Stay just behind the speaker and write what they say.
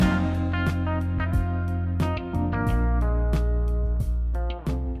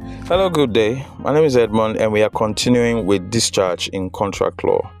Hello, good day. My name is Edmond, and we are continuing with discharge in contract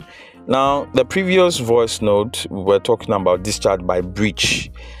law. Now, the previous voice note, we were talking about discharge by breach,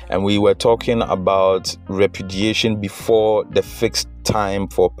 and we were talking about repudiation before the fixed time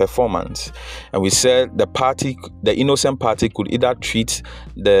for performance. And we said the innocent party could either treat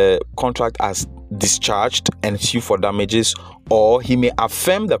the contract as discharged and sue for damages, or he may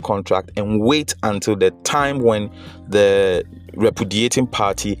affirm the contract and wait until the time when the repudiating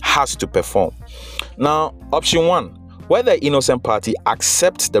party has to perform. Now, option 1, where the innocent party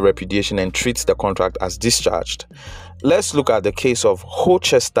accepts the repudiation and treats the contract as discharged. Let's look at the case of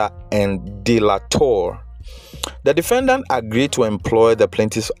Hochester and De La Torre. The defendant agreed to employ the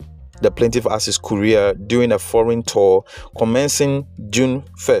plaintiff as his courier during a foreign tour commencing June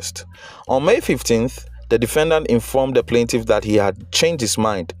 1st. On May 15th, the defendant informed the plaintiff that he had changed his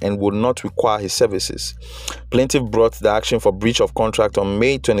mind and would not require his services. Plaintiff brought the action for breach of contract on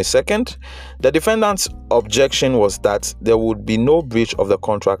May 22nd. The defendant's objection was that there would be no breach of the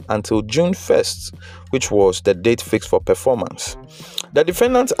contract until June 1st, which was the date fixed for performance. The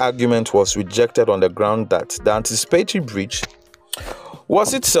defendant's argument was rejected on the ground that the anticipatory breach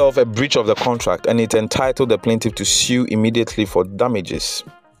was itself a breach of the contract and it entitled the plaintiff to sue immediately for damages.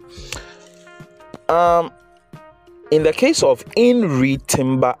 In the case of In Re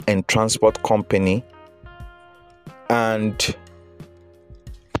Timber and Transport Company and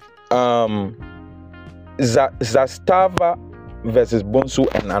Zastava versus Bonsu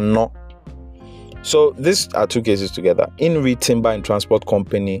and Ano. So these are two cases together. In Re Timber and Transport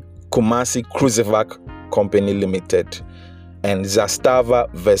Company, Kumasi Cruisevac Company Limited, and Zastava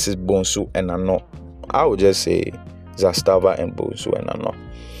versus Bonsu and Ano. I would just say Zastava and Bonsu and Ano.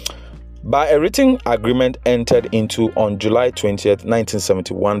 By a written agreement entered into on July 20th,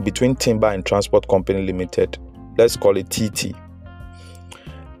 1971 between Timber and Transport Company Limited, let's call it TT,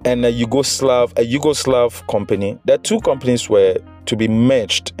 and a Yugoslav company, the two companies were to be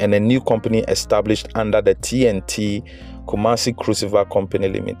merged and a new company established under the TNT Kumasi Cruisevac Company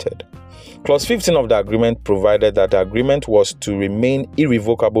Limited. Clause 15 of the agreement provided that the agreement was to remain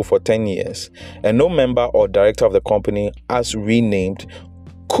irrevocable for 10 years, and no member or director of the company, as renamed,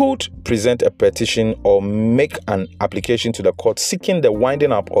 could present a petition or make an application to the court seeking the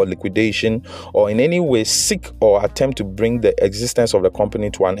winding up or liquidation, or in any way seek or attempt to bring the existence of the company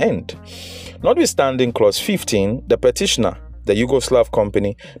to an end. Notwithstanding Clause 15, the petitioner, the Yugoslav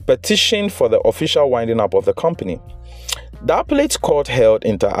company, petitioned for the official winding up of the company. The appellate court held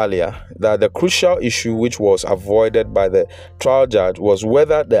inter alia that the crucial issue which was avoided by the trial judge was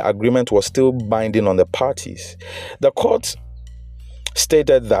whether the agreement was still binding on the parties. The court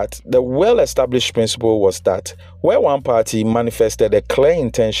stated that the well-established principle was that where one party manifested a clear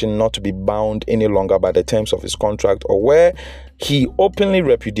intention not to be bound any longer by the terms of his contract, or where he openly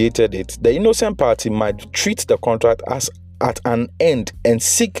repudiated it, the innocent party might treat the contract as at an end and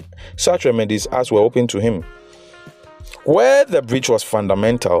seek such remedies as were open to him. Where the breach was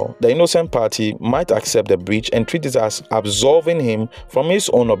fundamental, the innocent party might accept the breach and treat it as absolving him from his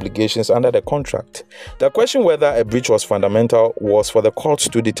own obligations under the contract. The question whether a breach was fundamental was for the courts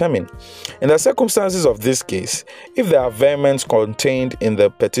to determine. In the circumstances of this case, if the averments contained in the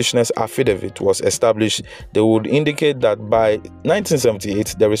petitioner's affidavit was established, they would indicate that by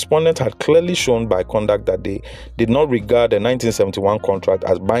 1978, the respondent had clearly shown by conduct that they did not regard the 1971 contract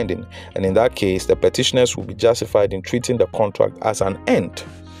as binding, and in that case, the petitioners would be justified in treating the contract as an end.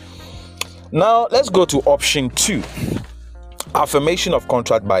 Now let's go to option 2, affirmation of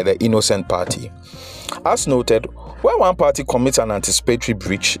contract by the innocent party. As noted, where one party commits an anticipatory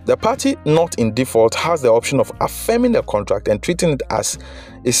breach, the party not in default has the option of affirming the contract and treating it as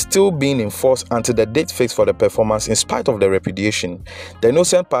is still being enforced until the date fixed for the performance in spite of the repudiation. The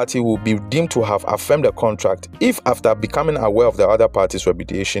innocent party will be deemed to have affirmed the contract if, after becoming aware of the other party's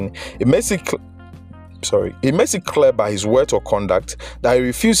repudiation, it makes it clear by his words or conduct that he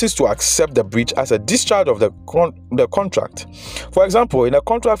refuses to accept the breach as a discharge of the contract. For example, in a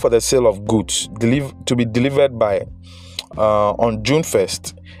contract for the sale of goods to be delivered by on June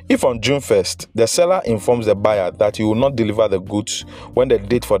 1st, if on June 1st the seller informs the buyer that he will not deliver the goods when the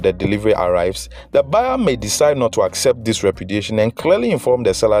date for the delivery arrives, the buyer may decide not to accept this repudiation and clearly inform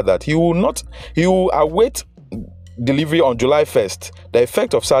the seller that he will await delivery on July 1st. The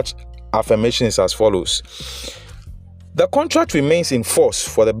effect of such affirmation is as follows. The contract remains in force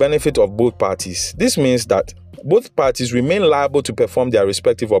for the benefit of both parties. This means that both parties remain liable to perform their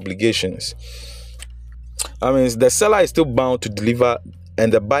respective obligations. The seller is still bound to deliver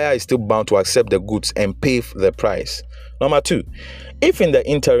and the buyer is still bound to accept the goods and pay the price. Number 2, if in the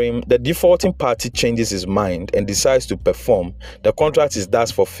interim the defaulting party changes his mind and decides to perform, the contract is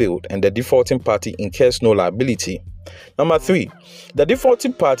thus fulfilled and the defaulting party incurs no liability. Number 3, the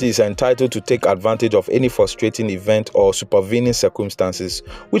defaulting party is entitled to take advantage of any frustrating event or supervening circumstances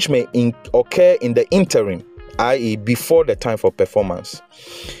which may occur in the interim, i.e., before the time for performance.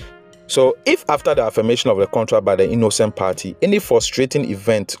 So, if after the affirmation of the contract by the innocent party, any frustrating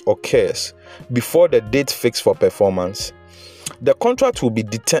event occurs before the date fixed for performance, the contract will be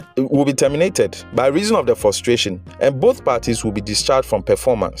terminated by reason of the frustration, and both parties will be discharged from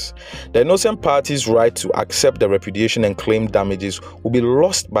performance. The innocent party's right to accept the repudiation and claim damages will be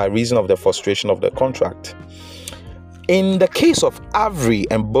lost by reason of the frustration of the contract. In the case of Avery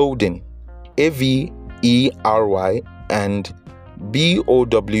and Bowden, Avery and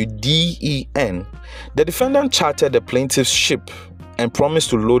Bowden, the defendant chartered the plaintiff's ship and promised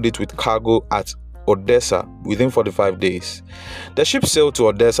to load it with cargo at Odessa within 45 days. The ship sailed to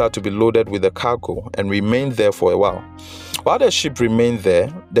Odessa to be loaded with the cargo and remained there for a while. While the ship remained there,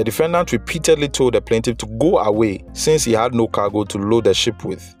 the defendant repeatedly told the plaintiff to go away since he had no cargo to load the ship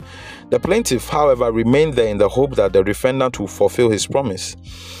with. The plaintiff, however, remained there in the hope that the defendant would fulfill his promise.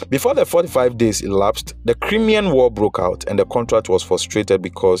 Before the 45 days elapsed, the Crimean War broke out and the contract was frustrated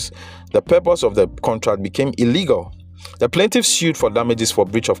because the purpose of the contract became illegal. The plaintiff sued for damages for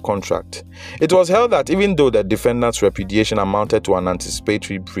breach of contract. It was held that even though the defendant's repudiation amounted to an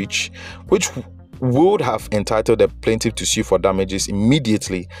anticipatory breach, which would have entitled the plaintiff to sue for damages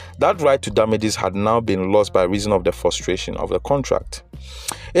immediately, that right to damages had now been lost by reason of the frustration of the contract.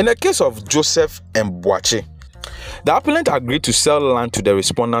 In the case of Joseph Mbwache, the appellant agreed to sell land to the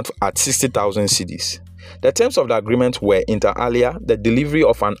respondent at 60,000 cedis. The terms of the agreement were, inter alia, the delivery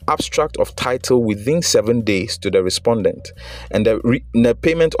of an abstract of title within 7 days to the respondent and the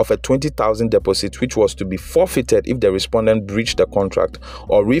payment of a 20,000 deposit, which was to be forfeited if the respondent breached the contract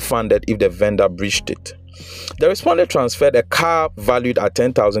or refunded if the vendor breached it. The respondent transferred a car valued at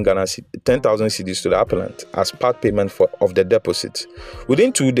 10,000 cedis to the appellant as part payment of the deposit.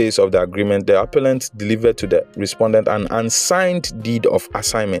 Within 2 days of the agreement, the appellant delivered to the respondent an unsigned deed of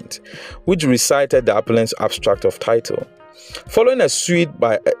assignment, which recited the appellant's abstract of title. Following a suit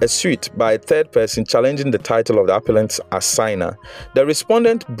by a third person challenging the title of the appellant's assigner, the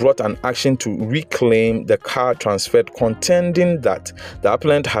respondent brought an action to reclaim the car transferred, contending that the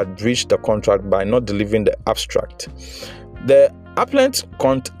appellant had breached the contract by not delivering the abstract. The appellant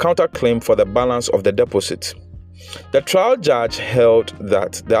counterclaimed for the balance of the deposit. The trial judge held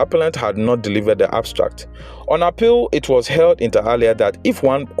that the appellant had not delivered the abstract. On appeal, it was held inter alia that if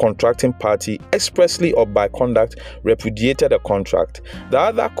one contracting party expressly or by conduct repudiated a contract, the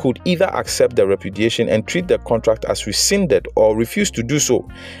other could either accept the repudiation and treat the contract as rescinded or refuse to do so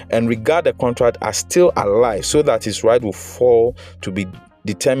and regard the contract as still alive so that his right will fall to be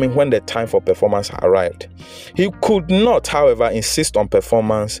determined when the time for performance arrived. He could not, however, insist on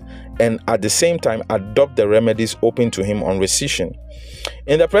performance and at the same time adopt the remedies open to him on rescission.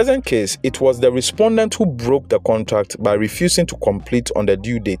 In the present case, it was the respondent who broke the contract by refusing to complete on the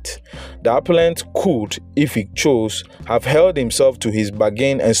due date. The appellant could, if he chose, have held himself to his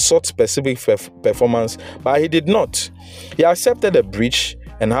bargain and sought specific performance, but he did not. He accepted the breach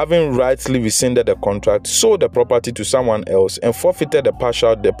and, having rightly rescinded the contract, sold the property to someone else and forfeited the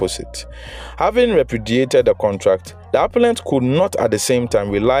partial deposit. Having repudiated the contract, the appellant could not at the same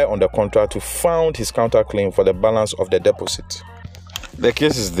time rely on the contract to found his counterclaim for the balance of the deposit. The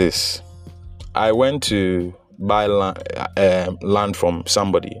case is this. I went to buy land from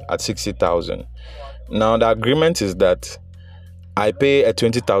somebody at 60,000. Now the agreement is that I pay a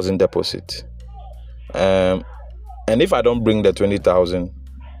 20,000 deposit. And if I don't bring the 20,000,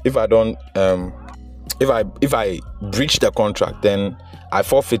 if I breach the contract, then I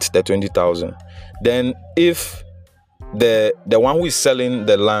forfeit the 20,000. Then if the one who is selling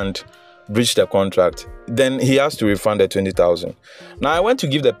the land breached the contract, then he has to refund the 20,000. Now I went to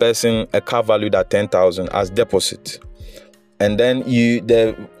give the person a car valued at 10,000 as deposit, and then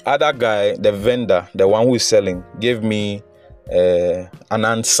the other guy, the vendor, the one who is selling, gave me an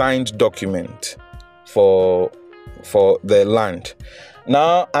unsigned document for the land.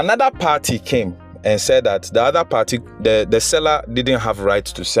 Now another party came and said that the other party, the seller, didn't have right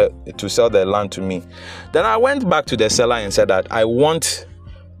to sell the land to me. Then I went back to the seller and said that I want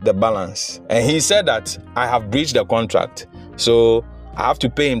the balance, and he said that I have breached the contract, so I have to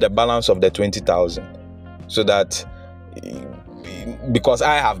pay him the balance of the 20,000, so that because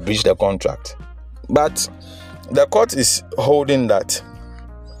I have breached the contract. But the court is holding that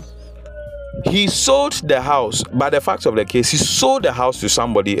He sold the house. By the fact of the case, he sold the house to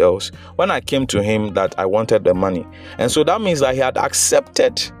somebody else when I came to him that I wanted the money. And so that means that he had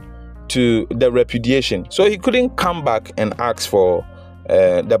accepted to the repudiation. So he couldn't come back and ask for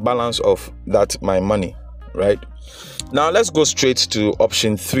the balance of that my money, right? Now let's go straight to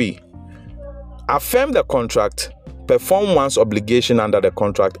option 3. Affirm the contract, perform one's obligation under the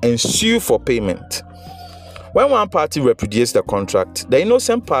contract, and sue for payment. When one party repudiates the contract, the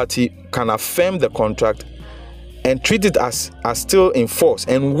innocent party can affirm the contract and treat it as still in force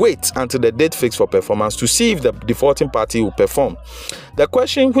and wait until the date fixed for performance to see if the defaulting party will perform. The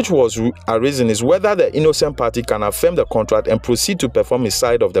question which was arisen is whether the innocent party can affirm the contract and proceed to perform his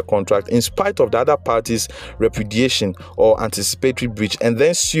side of the contract in spite of the other party's repudiation or anticipatory breach and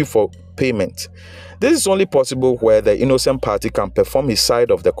then sue for payment. This is only possible where the innocent party can perform his side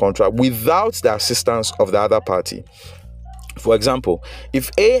of the contract without the assistance of the other party. For example,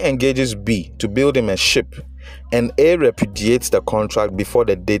 if A engages B to build him a ship and A repudiates the contract before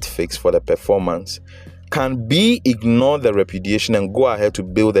the date fixed for the performance, can B ignore the repudiation and go ahead to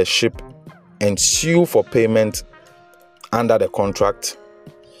build a ship and sue for payment under the contract?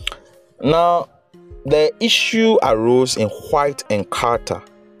 Now, the issue arose in White and Carter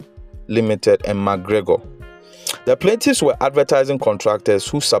Limited and McGregor. The plaintiffs were advertising contractors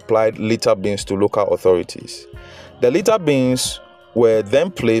who supplied litter bins to local authorities. The litter bins were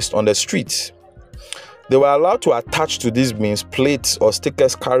then placed on the streets. They were allowed to attach to these bins plates or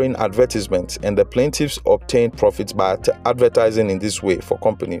stickers carrying advertisements, and the plaintiffs obtained profits by advertising in this way for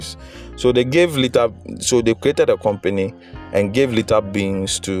companies. So they created a company and gave litter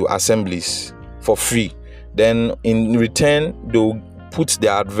bins to assemblies for free. Then in return, they'll put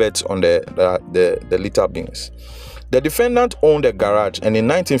their adverts on the litter bins. The defendant owned a garage, and in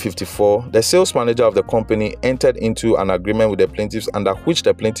 1954, the sales manager of the company entered into an agreement with the plaintiffs under which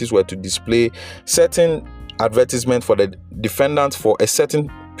the plaintiffs were to display certain advertisements for the defendant for a certain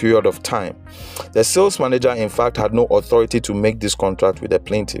period of time. The sales manager, in fact, had no authority to make this contract with the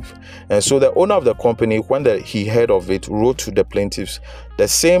plaintiff. And so the owner of the company, when he heard of it, wrote to the plaintiffs the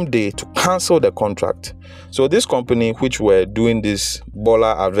same day to cancel the contract. So this company, which were doing this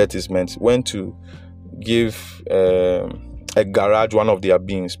baller advertisements, went to give a garage one of their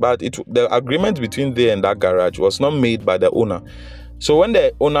bins, but the agreement between they and that garage was not made by the owner. So when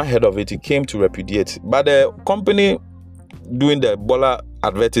the owner heard of it, he came to repudiate. But the company doing the baller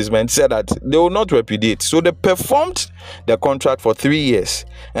advertisement said that they will not repudiate. So they performed the contract for 3 years,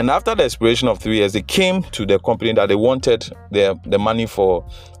 and after the expiration of 3 years, they came to the company that they wanted the money for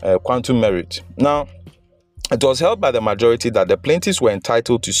quantum merit. Now, it was held by the majority that the plaintiffs were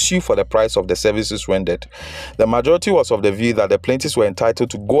entitled to sue for the price of the services rendered. The majority was of the view that the plaintiffs were entitled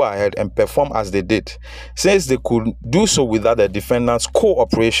to go ahead and perform as they did, since they could do so without the defendant's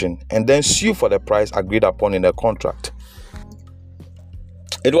cooperation, and then sue for the price agreed upon in the contract.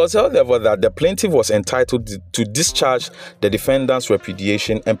 It was held, therefore, that the plaintiff was entitled to discharge the defendant's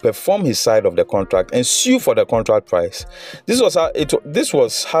repudiation and perform his side of the contract and sue for the contract price. This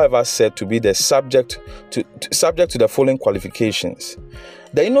was, however, said to be the subject to the following qualifications.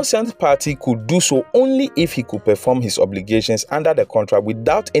 The innocent party could do so only if he could perform his obligations under the contract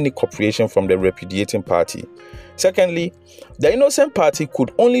without any cooperation from the repudiating party. Secondly, the innocent party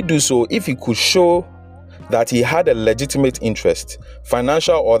could only do so if he could show that he had a legitimate interest,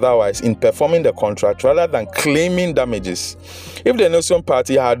 financial or otherwise, in performing the contract rather than claiming damages. If the innocent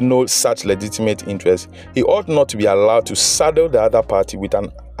party had no such legitimate interest, he ought not to be allowed to saddle the other party with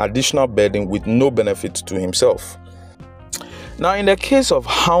an additional burden with no benefit to himself. Now, in the case of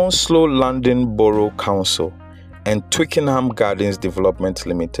Hounslow London Borough Council and Twickenham Gardens Development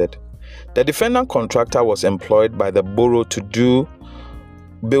Limited, the defendant contractor was employed by the borough to do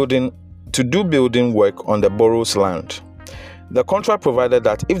building work on the borough's land. The contract provided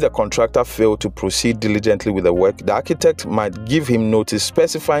that if the contractor failed to proceed diligently with the work, the architect might give him notice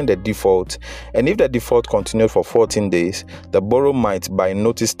specifying the default, and if the default continued for 14 days, the borough might by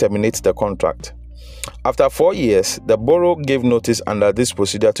notice terminate the contract. After 4 years, the borough gave notice under this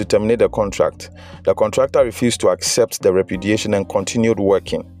procedure to terminate the contract. The contractor refused to accept the repudiation and continued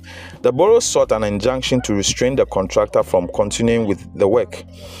working. The borough sought an injunction to restrain the contractor from continuing with the work.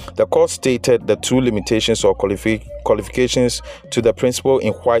 The court stated the two limitations or qualifications to the principle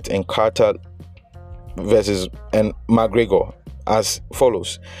in White and Carter versus and McGregor as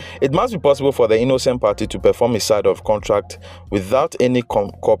follows. It must be possible for the innocent party to perform his side of contract without any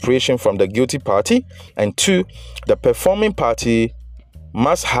cooperation from the guilty party, and 2, the performing party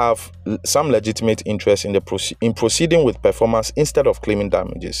must have some legitimate interest in proceeding with performance instead of claiming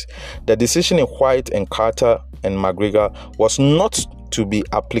damages. The decision in White and Carter and McGregor was not to be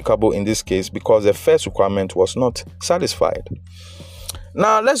applicable in this case because the first requirement was not satisfied.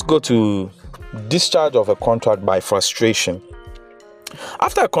 Now let's go to discharge of a contract by frustration.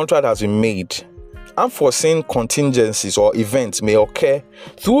 After a contract has been made, unforeseen contingencies or events may occur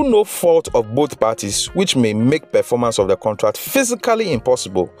through no fault of both parties, which may make performance of the contract physically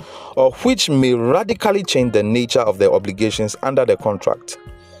impossible or which may radically change the nature of the obligations under the contract.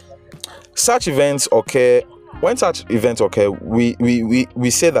 When such events occur, we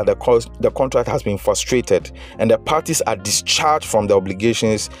say that the contract has been frustrated and the parties are discharged from the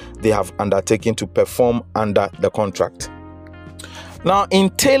obligations they have undertaken to perform under the contract. Now, in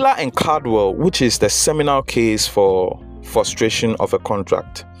Taylor and Cardwell, which is the seminal case for frustration of a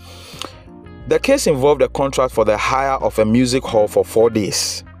contract, the case involved a contract for the hire of a music hall for 4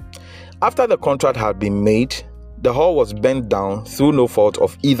 days. After the contract had been made, the hall was burnt down through no fault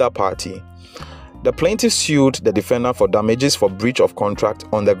of either party. The plaintiff sued the defendant for damages for breach of contract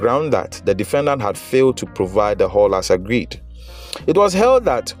on the ground that the defendant had failed to provide the hall as agreed. It was held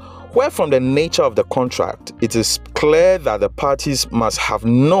that where from the nature of the contract, it is clear that the parties must have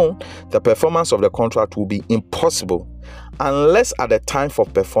known the performance of the contract will be impossible unless at the time for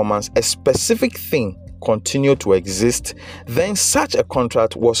performance a specific thing continued to exist, then such a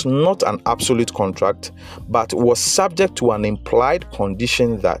contract was not an absolute contract, but was subject to an implied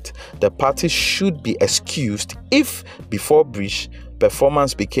condition that the parties should be excused if, before breach,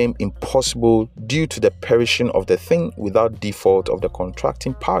 performance became impossible due to the perishing of the thing without default of the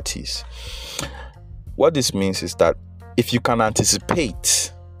contracting parties. What this means is that if you can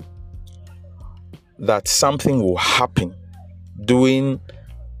anticipate that something will happen during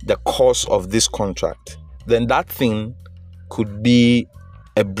the course of this contract, then that thing could be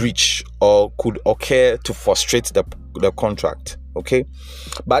a breach or could occur to frustrate the contract. Okay,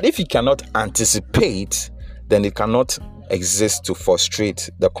 but if you cannot anticipate, then it cannot exist to frustrate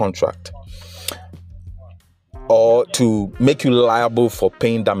the contract or to make you liable for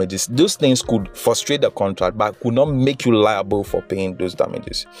paying damages. Those things could frustrate the contract but could not make you liable for paying those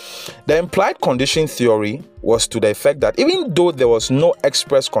damages. The implied condition theory was to the effect that even though there was no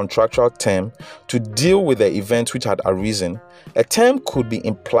express contractual term to deal with the event which had arisen, a term could be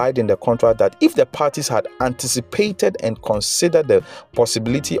implied in the contract that if the parties had anticipated and considered the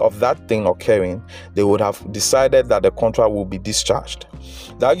possibility of that thing occurring, they would have decided that the contract would be discharged.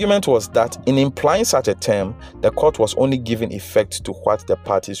 The argument was that in implying such a term, the court was only giving effect to what the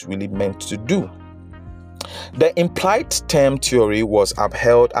parties really meant to do. The implied term theory was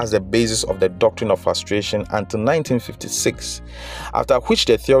upheld as the basis of the doctrine of frustration until 1956, after which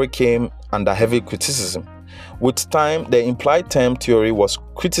the theory came under heavy criticism. With time, the implied term theory was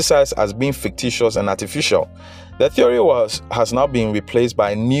criticized as being fictitious and artificial. The theory has now been replaced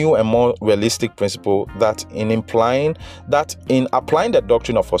by a new and more realistic principle that in applying the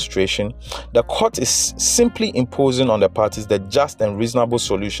doctrine of frustration, the court is simply imposing on the parties the just and reasonable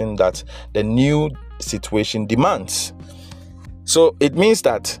solution that the new situation demands. So it means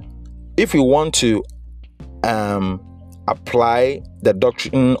that if we want to apply the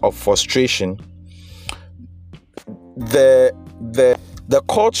doctrine of frustration, the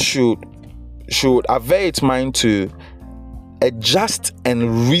court should avert its mind to a just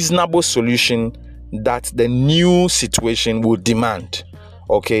and reasonable solution that the new situation will demand.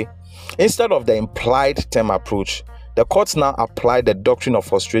 Okay, instead of the implied term approach, the courts now apply the doctrine of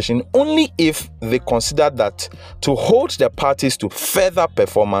frustration only if they consider that to hold the parties to further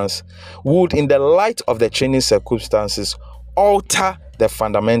performance would, in the light of the changing circumstances, alter the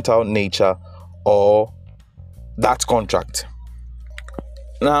fundamental nature or that contract.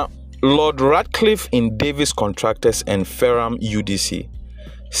 Now, Lord Radcliffe in Davis Contractors and Ferrum UDC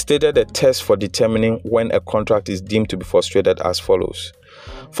stated a test for determining when a contract is deemed to be frustrated as follows.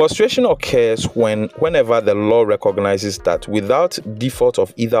 Frustration occurs whenever the law recognizes that without default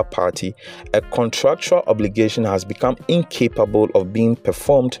of either party, a contractual obligation has become incapable of being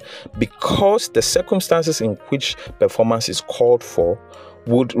performed because the circumstances in which performance is called for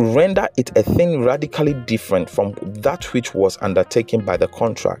would render it a thing radically different from that which was undertaken by the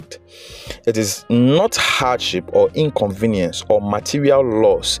contract. It is not hardship or inconvenience or material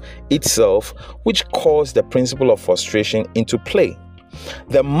loss itself which calls the principle of frustration into play.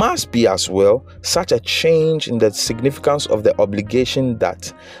 There must be as well such a change in the significance of the obligation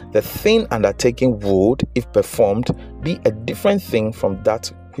that the thing undertaken would, if performed, be a different thing from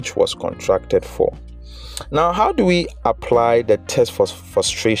that which was contracted for. Now, how do we apply the test for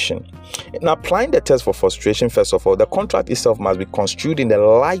frustration? In applying the test for frustration, first of all, the contract itself must be construed in the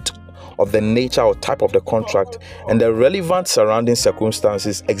light of the nature or type of the contract and the relevant surrounding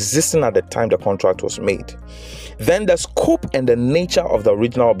circumstances existing at the time the contract was made. Then the scope and the nature of the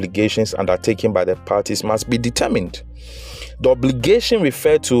original obligations undertaken by the parties must be determined. The obligation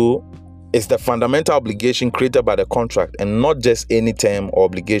referred to is the fundamental obligation created by the contract and not just any term or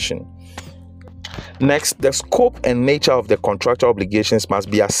obligation. Next, the scope and nature of the contractual obligations must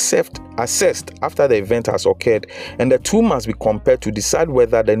be assessed after the event has occurred, and the two must be compared to decide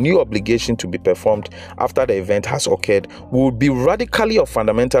whether the new obligation to be performed after the event has occurred would be radically or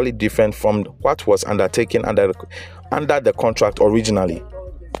fundamentally different from what was undertaken under the contract originally.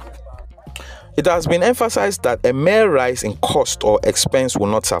 It has been emphasized that a mere rise in cost or expense will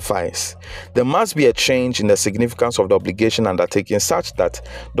not suffice. There must be a change in the significance of the obligation undertaken such that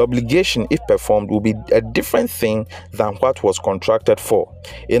the obligation, if performed, will be a different thing than what was contracted for.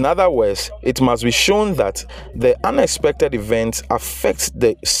 In other words, it must be shown that the unexpected event affects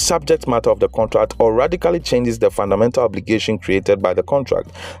the subject matter of the contract or radically changes the fundamental obligation created by the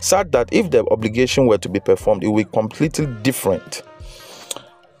contract, such that if the obligation were to be performed, it will be completely different.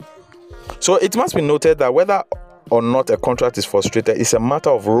 So it must be noted that whether or not a contract is frustrated is a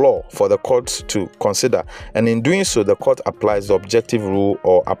matter of law for the court to consider, and in doing so, the court applies the objective rule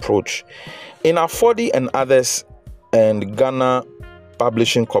or approach. In Affordee and others and Ghana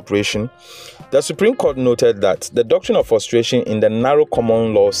Publishing Corporation, the Supreme Court noted that the doctrine of frustration in the narrow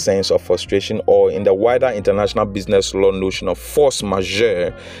common law sense of frustration, or in the wider international business law notion of force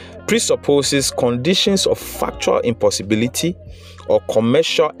majeure, presupposes conditions of factual impossibility or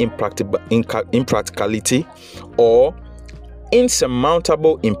commercial impracticality or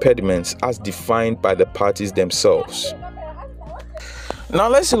insurmountable impediments as defined by the parties themselves. Now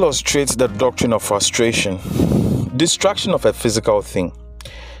let's illustrate the doctrine of frustration. Distraction of a physical thing.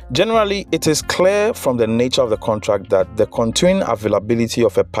 Generally, it is clear from the nature of the contract that the continuing availability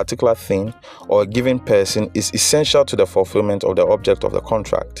of a particular thing or a given person is essential to the fulfillment of the object of the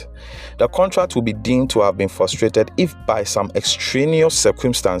contract. The contract will be deemed to have been frustrated if by some extraneous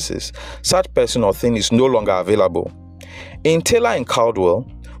circumstances such person or thing is no longer available. In Taylor and Caldwell,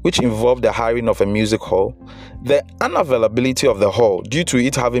 which involved the hiring of a music hall, the unavailability of the hall due to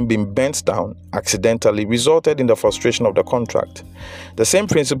it having been burnt down accidentally resulted in the frustration of the contract. The same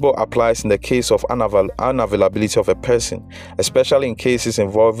principle applies in the case of unavailability of a person, especially in cases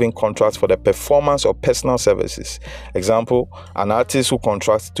involving contracts for the performance of personal services. Example, an artist who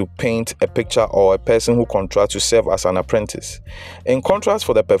contracts to paint a picture or a person who contracts to serve as an apprentice. In contrast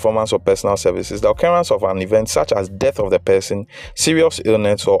for the performance of personal services, the occurrence of an event such as death of the person, serious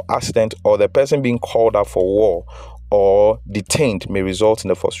illness or accident, or the person being called up for war or detained may result in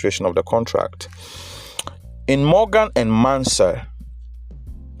the frustration of the contract. In Morgan and Manser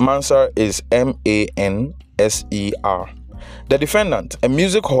is M-A-N-S-E-R. The defendant, a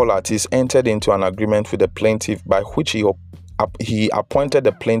music hall artist, entered into an agreement with the plaintiff by which he appointed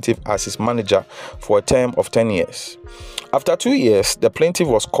the plaintiff as his manager for a term of 10 years. After 2 years, the plaintiff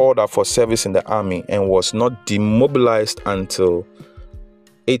was called up for service in the army and was not demobilized until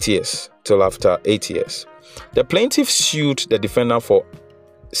after 8 years. The plaintiff sued the defendant for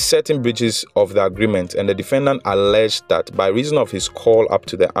certain breaches of the agreement, and the defendant alleged that by reason of his call up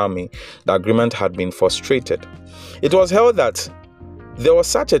to the army, the agreement had been frustrated. It was held that there was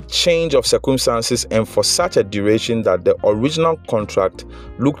such a change of circumstances and for such a duration that the original contract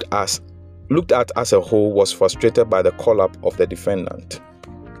looked at as a whole was frustrated by the call up of the defendant.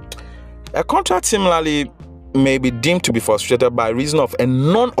 A contract similarly may be deemed to be frustrated by reason of a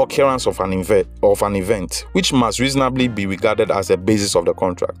non-occurrence of an event, which must reasonably be regarded as the basis of the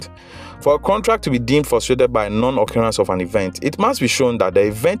contract. For a contract to be deemed frustrated by a non-occurrence of an event, it must be shown that the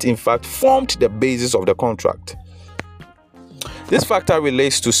event in fact formed the basis of the contract. This factor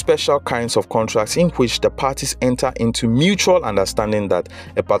relates to special kinds of contracts in which the parties enter into mutual understanding that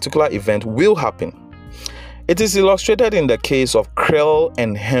a particular event will happen. It is illustrated in the case of Krell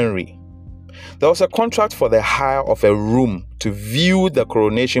and Henry. There was a contract for the hire of a room to view the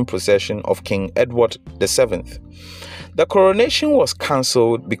coronation procession of King Edward VII. The coronation was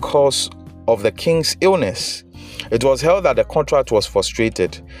cancelled because of the king's illness. It was held that the contract was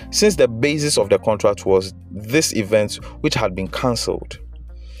frustrated, since the basis of the contract was this event which had been cancelled.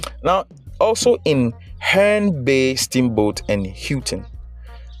 Now, also in Herne Bay Steamboat and Houghton,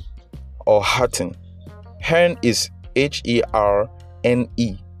 or Hutton. Herne is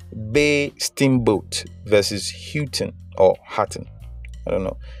H-E-R-N-E. Bay Steamboat versus Houghton or Hutton. I don't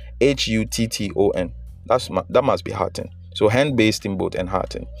know. H-U-T-T-O-N. That must be Hutton. So Herne Bay Steamboat and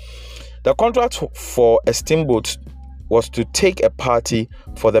Hutton. The contract for a steamboat was to take a party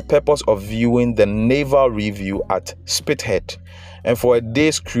for the purpose of viewing the naval review at Spithead and for a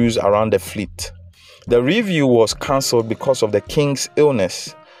day's cruise around the fleet. The review was cancelled because of the king's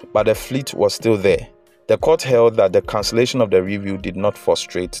illness, but the fleet was still there. The court held that the cancellation of the review did not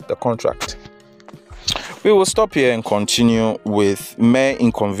frustrate the contract. We will stop here and continue with mere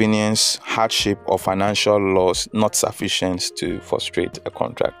inconvenience, hardship, or financial loss not sufficient to frustrate a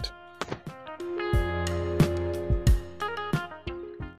contract.